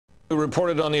We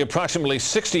reported on the approximately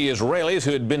 60 Israelis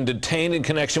who had been detained in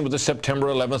connection with the September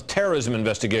 11th terrorism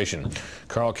investigation.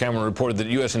 Carl Cameron reported that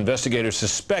U.S. investigators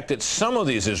suspect that some of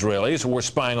these Israelis were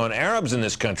spying on Arabs in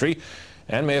this country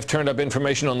and may have turned up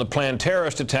information on the planned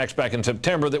terrorist attacks back in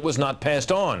September that was not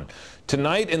passed on.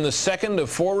 Tonight, in the second of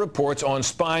 4 reports on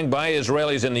spying by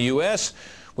Israelis in the U.S.,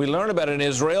 we learn about an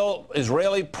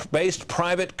Israeli-based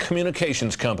private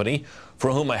communications company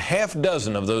for whom a half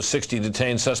dozen of those 60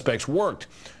 detained suspects worked.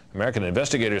 American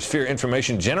investigators fear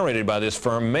information generated by this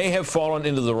firm may have fallen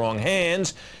into the wrong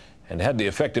hands and had the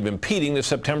effect of impeding the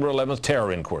September 11th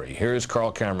terror inquiry. Here's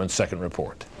Carl Cameron's second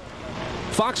report.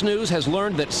 Fox News has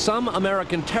learned that some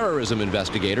American terrorism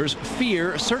investigators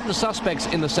fear certain suspects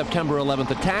in the September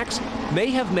 11th attacks may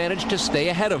have managed to stay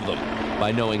ahead of them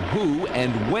by knowing who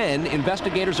and when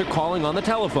investigators are calling on the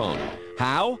telephone.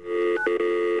 How?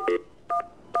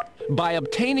 By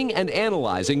obtaining and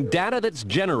analyzing data that's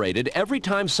generated every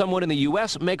time someone in the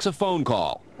U.S. makes a phone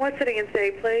call. What city and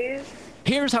state, please?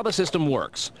 Here's how the system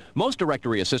works. Most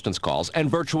directory assistance calls and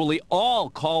virtually all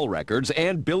call records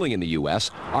and billing in the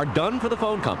U.S. are done for the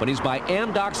phone companies by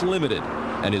Amdocs Limited,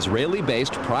 an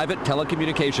Israeli-based private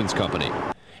telecommunications company.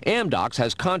 Amdocs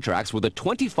has contracts with the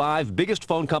 25 biggest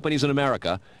phone companies in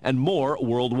America and more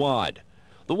worldwide.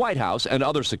 The White House and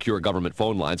other secure government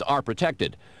phone lines are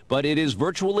protected, but it is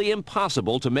virtually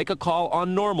impossible to make a call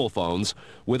on normal phones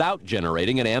without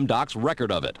generating an Amdocs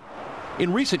record of it.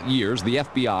 In recent years, the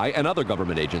FBI and other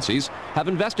government agencies have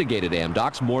investigated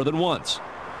Amdocs more than once.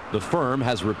 The firm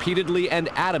has repeatedly and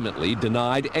adamantly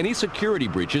denied any security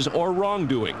breaches or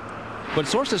wrongdoing. But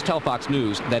sources tell Fox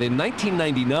News that in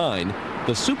 1999,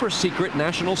 the super-secret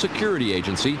National Security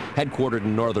Agency, headquartered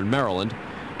in northern Maryland,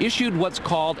 issued what's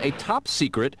called a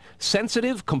top-secret,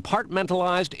 sensitive,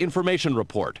 compartmentalized information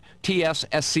report,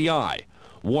 TSSCI,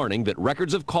 warning that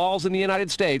records of calls in the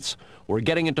United States were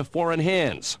getting into foreign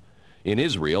hands, in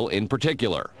Israel in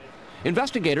particular.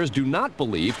 Investigators do not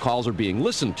believe calls are being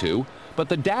listened to, but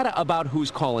the data about who's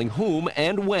calling whom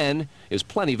and when is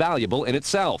plenty valuable in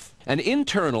itself. An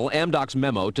internal Amdocs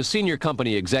memo to senior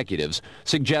company executives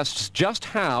suggests just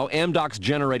how Amdocs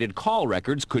generated call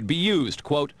records could be used.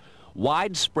 Quote,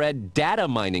 widespread data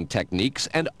mining techniques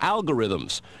and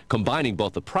algorithms, combining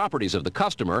both the properties of the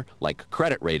customer, like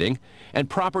credit rating, and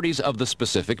properties of the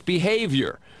specific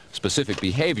behavior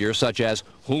such as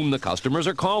whom the customers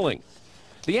are calling.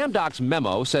 The Amdocs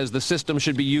memo says the system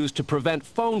should be used to prevent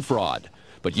phone fraud,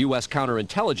 but U.S.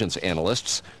 counterintelligence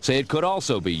analysts say it could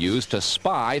also be used to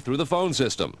spy through the phone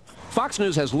system. Fox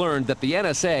News has learned that the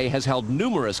NSA has held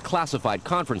numerous classified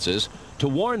conferences to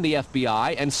warn the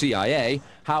FBI and CIA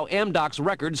how Amdocs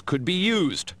records could be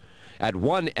used. At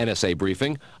one NSA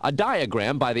briefing, a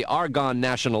diagram by the Argonne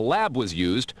National Lab was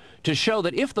used to show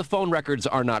that if the phone records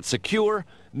are not secure,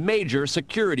 major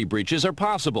security breaches are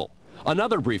possible.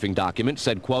 Another briefing document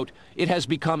said, quote, it has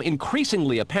become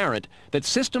increasingly apparent that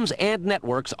systems and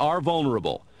networks are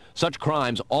vulnerable. Such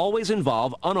crimes always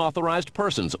involve unauthorized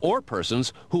persons or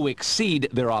persons who exceed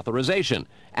their authorization,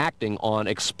 acting on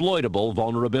exploitable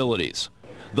vulnerabilities.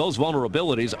 Those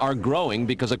vulnerabilities are growing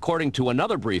because, according to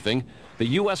another briefing, the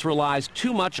U.S. relies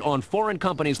too much on foreign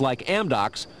companies like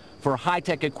Amdocs for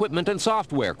high-tech equipment and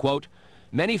software. Quote,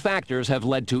 many factors have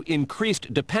led to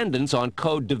increased dependence on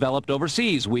code developed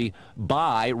overseas. We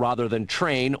buy rather than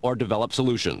train or develop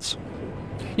solutions.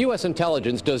 U.S.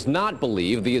 intelligence does not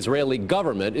believe the Israeli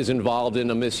government is involved in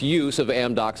a misuse of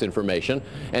Amdocs information,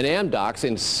 and Amdocs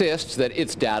insists that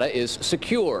its data is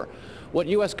secure. What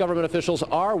U.S. government officials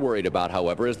are worried about,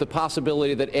 however, is the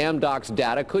possibility that Amdocs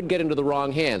data could get into the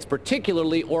wrong hands,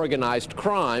 particularly organized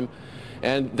crime,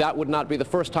 and that would not be the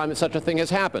first time that such a thing has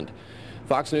happened.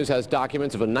 Fox News has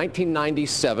documents of a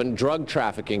 1997 drug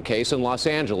trafficking case in Los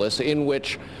Angeles in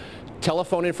which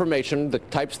telephone information, the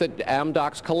types that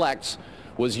Amdocs collects,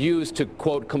 was used to,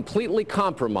 quote, completely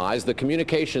compromise the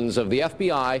communications of the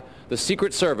FBI, the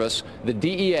Secret Service, the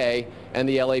DEA, and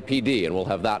the LAPD. And we'll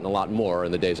have that and a lot more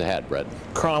in the days ahead, Brett.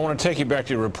 Carl, I want to take you back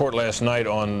to your report last night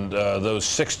on those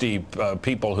 60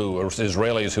 people who are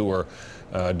Israelis who were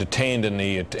detained in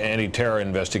the anti-terror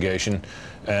investigation,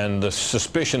 and the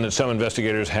suspicion that some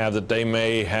investigators have that they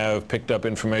may have picked up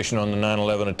information on the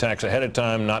 9/11 attacks ahead of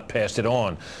time, not passed it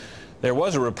on. There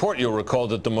was a report, you'll recall,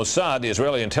 that the Mossad, the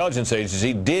Israeli intelligence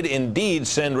agency, did indeed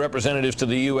send representatives to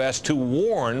the U.S. to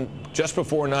warn just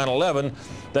before 9/11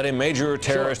 that a major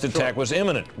terrorist attack was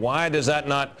imminent. Why does that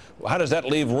not, how does that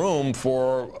leave room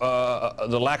for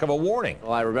the lack of a warning?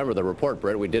 Well, I remember the report,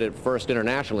 Britt. We did it first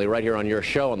internationally right here on your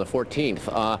show on the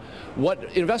 14th. What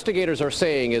investigators are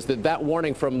saying is that that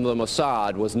warning from the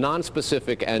Mossad was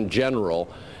nonspecific and general,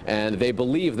 and they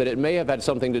believe that it may have had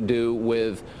something to do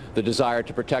with the desire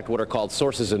to protect what are called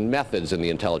sources and methods in the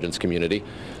intelligence community.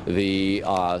 The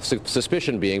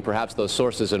suspicion being perhaps those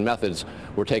sources and methods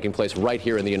were taking place right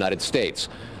here in the United States.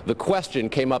 The question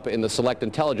came up in the Select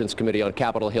Intelligence Committee on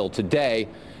Capitol Hill today.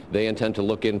 They intend to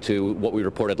look into what we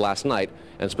reported last night,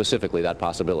 and specifically that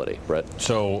possibility. Brett?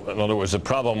 So, in other words, the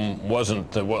problem wasn't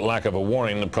the lack of a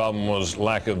warning. The problem was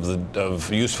lack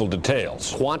of useful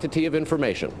details. Quantity of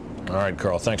information. All right,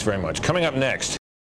 Carl, thanks very much. Coming up next.